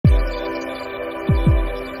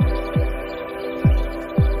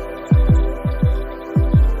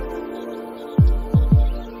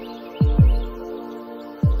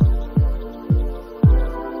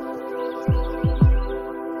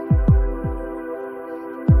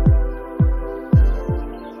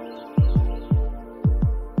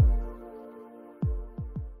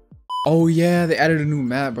Oh yeah, they added a new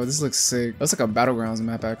map, bro. This looks sick. Looks like a Battlegrounds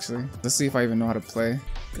map, actually. Let's see if I even know how to play.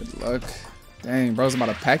 Good luck. Dang, bro's about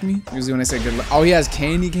to pack me? Usually when they say good luck. Oh, he has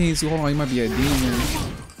candy canes too. Hold on, he might be a demon.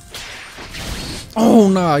 Oh,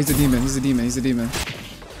 no, he's a demon. He's a demon. He's a demon.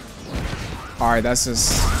 Alright, that's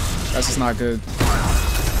just not good.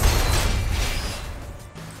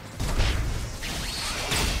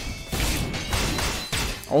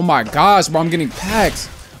 Oh my gosh, bro, I'm getting packed.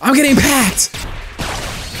 I'm getting packed!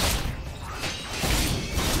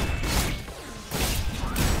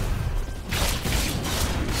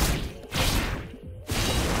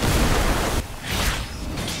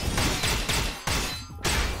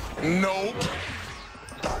 Nope.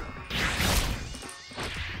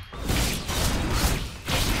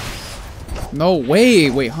 No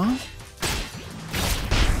way. Wait, huh?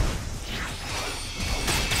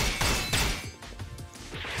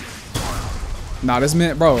 Nah, this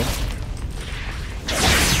man, bro.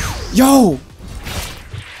 Yo!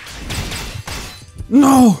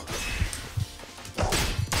 No!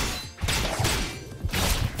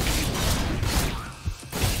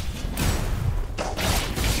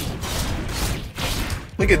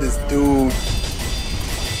 Look at this dude.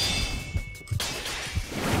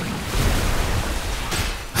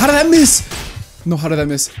 How did that miss? No, how did that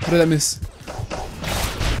miss? How did that miss?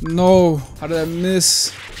 No, how did that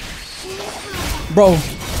miss? Bro,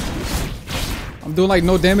 I'm doing like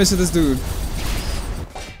no damage to this dude.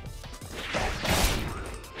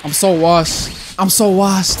 I'm so washed. I'm so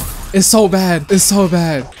washed. It's so bad. It's so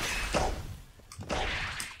bad.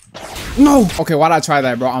 No. Okay, why did I try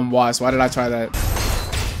that, bro? I'm washed. Why did I try that?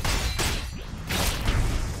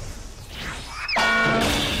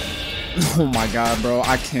 Oh my god, bro.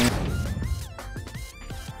 I can't.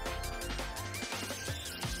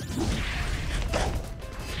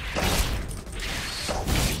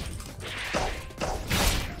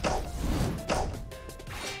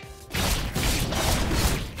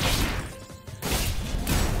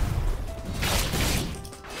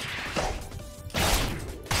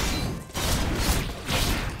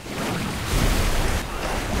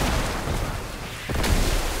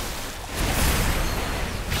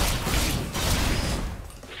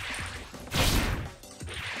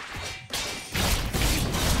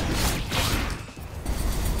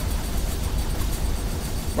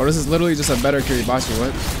 Bro, this is literally just a better Kiribashi,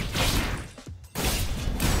 what?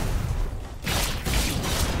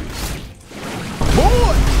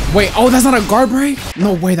 Boy! Wait, oh, that's not a guard break?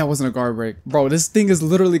 No way that wasn't a guard break. Bro, this thing is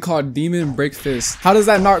literally called Demon Break Fist. How does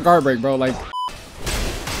that not guard break, bro? Like...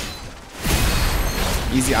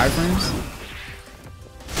 Easy iframes?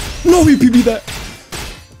 No, he PB'd that!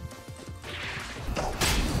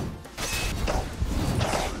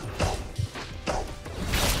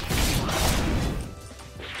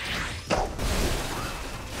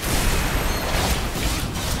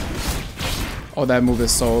 Oh, that move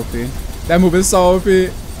is so OP. That move is so OP.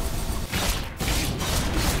 This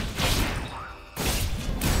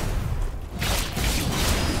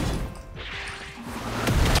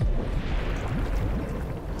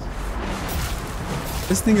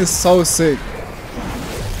thing is so sick.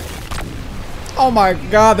 Oh my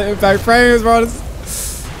god, the impact frames, bro.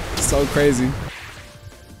 This is so crazy.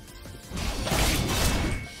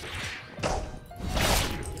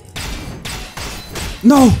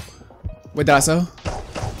 No! Wait, did I sell?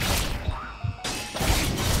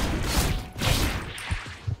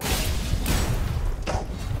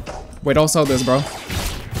 Wait, don't sell this, bro.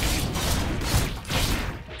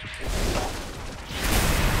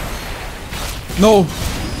 No!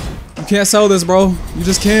 You can't sell this, bro. You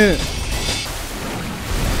just can't.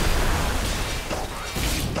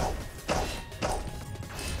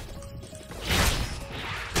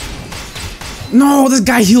 No, this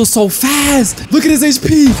guy heals so fast. Look at his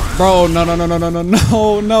HP. Bro, no, no, no, no, no, no,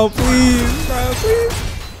 no, no, please, bro, please.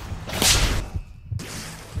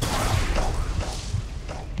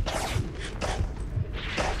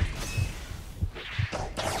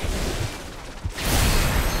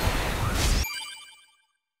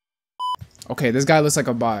 Okay, this guy looks like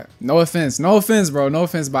a bot. No offense, bro. No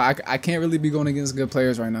offense, but I can't really be going against good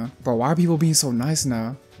players right now. Bro, why are people being so nice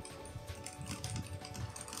now?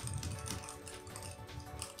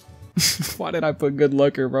 Why did I put good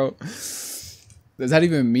lucker, bro? Does that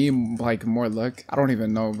even mean like more luck? I don't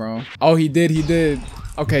even know, bro. Oh, he did.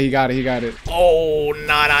 Okay, he got it. Oh,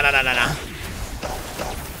 nah.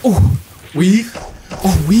 Oh, weave.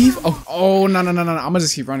 Oh, weave. Oh, no. I'm gonna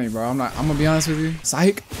just keep running, bro. I'm gonna be honest with you.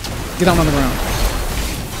 Psych. Get down on the ground.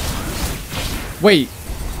 Wait.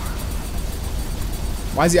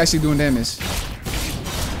 Why is he actually doing damage?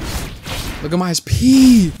 Look at my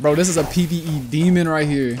HP. Bro, this is a PvE demon right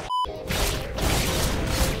here.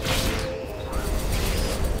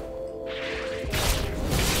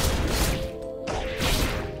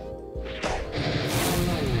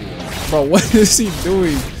 Bro, what is he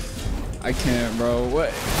doing? I can't, bro.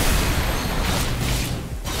 What?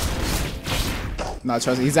 Nah,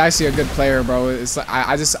 trust me. He's actually a good player, bro. It's like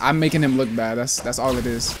I'm making him look bad. That's all it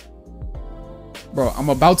is. Bro, I'm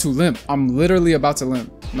about to limp. I'm literally about to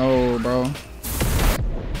limp. No, bro.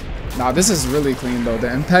 Nah, this is really clean though.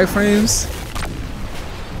 The impact frames.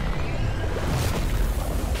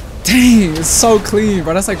 Dang, it's so clean,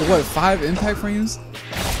 bro. That's like what, 5 impact frames?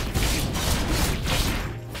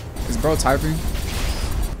 Is bro typing?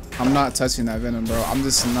 I'm not touching that venom, bro. I'm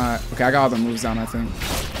just not. Okay, I got all the moves down, I think.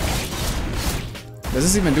 Does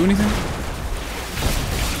this even do anything?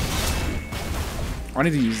 I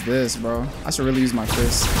need to use this, bro. I should really use my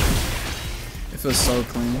fist. It feels so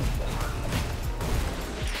clean.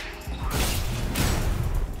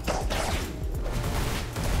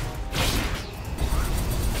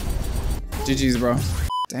 GG's, bro.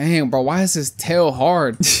 Dang, bro. Why is his tail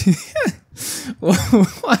hard?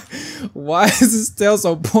 Why is his tail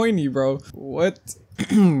so pointy, bro? What?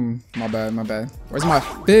 My bad, my bad. Where's my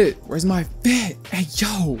fit? Where's my fit? Hey,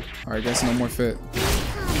 yo. All right, guess no more fit.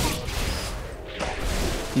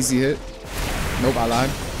 Easy hit. Nope, I lied.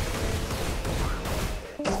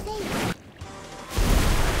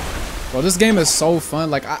 Bro, this game is so fun.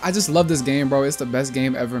 Like, I just love this game, bro. It's the best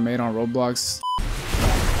game ever made on Roblox.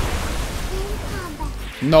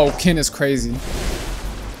 No, Ken is crazy.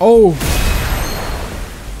 Oh.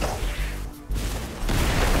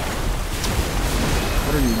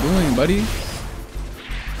 What are you doing, buddy?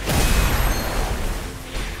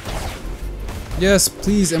 Yes,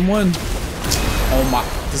 please, M1. Oh my,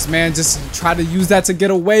 this man just tried to use that to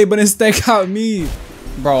get away, but instead got me.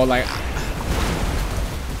 Bro, like.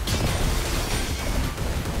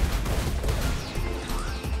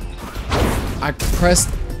 I pressed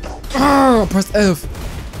F.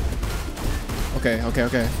 Okay, okay,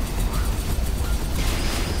 okay.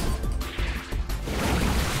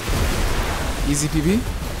 Easy PB.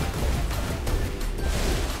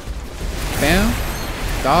 Bam.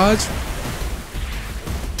 Dodge.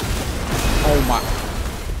 Oh my.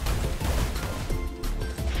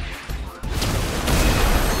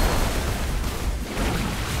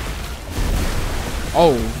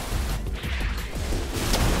 Oh.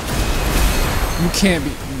 You can't be.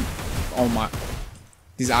 Oh my.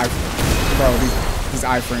 These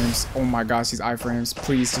iframes. Oh my gosh, these iframes.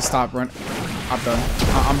 Please just stop running. I'm done.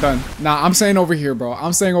 I'm done. Nah, I'm staying over here, bro.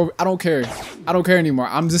 I'm staying over. I don't care. I don't care anymore.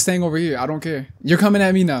 I'm just staying over here. I don't care. You're coming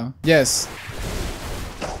at me now. Yes.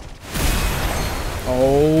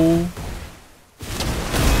 Oh.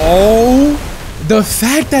 Oh. The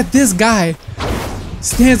fact that this guy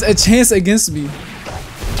stands a chance against me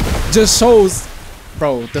just shows.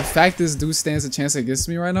 Bro, the fact this dude stands a chance against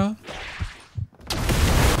me right now.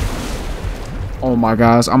 Oh my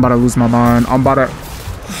gosh, I'm about to lose my mind. I'm done,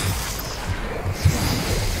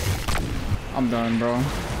 bro.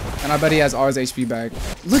 And I bet he has all his HP back.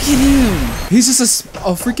 Look at him. He's just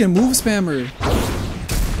a freaking move spammer.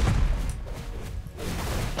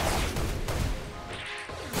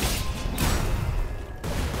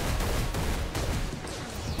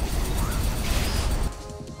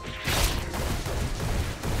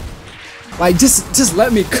 Like, just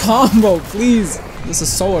let me combo, please. This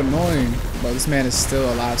is so annoying. Bro, this man is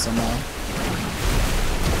still alive somehow.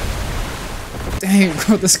 Dang,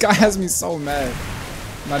 bro, this guy has me so mad.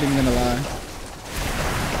 I'm not even gonna lie.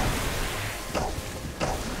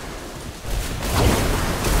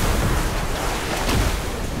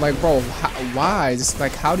 Like, bro, why? Just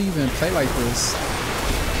like, how do you even play like this?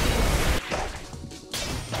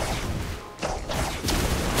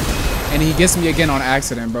 And he gets me again on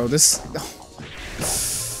accident, bro. This.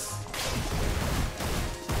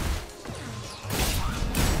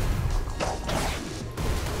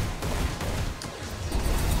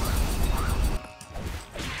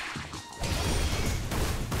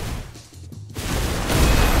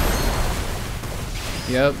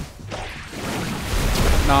 Yep.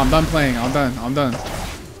 Nah, I'm done playing. I'm done. I'm done.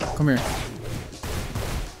 Come here.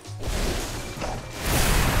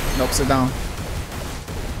 Nope, sit down.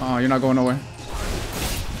 Oh, you're not going nowhere.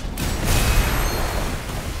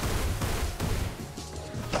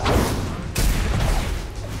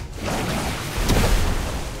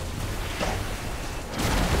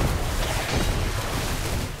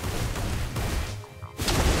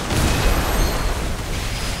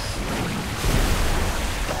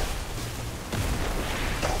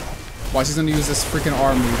 Watch, he's gonna use this freaking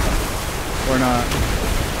arm move. Or not.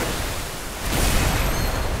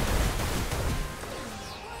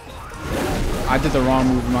 I did the wrong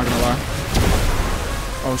move, I'm not gonna lie.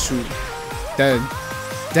 Oh shoot. Dead.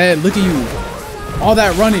 Dead, look at you. All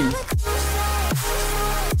that running.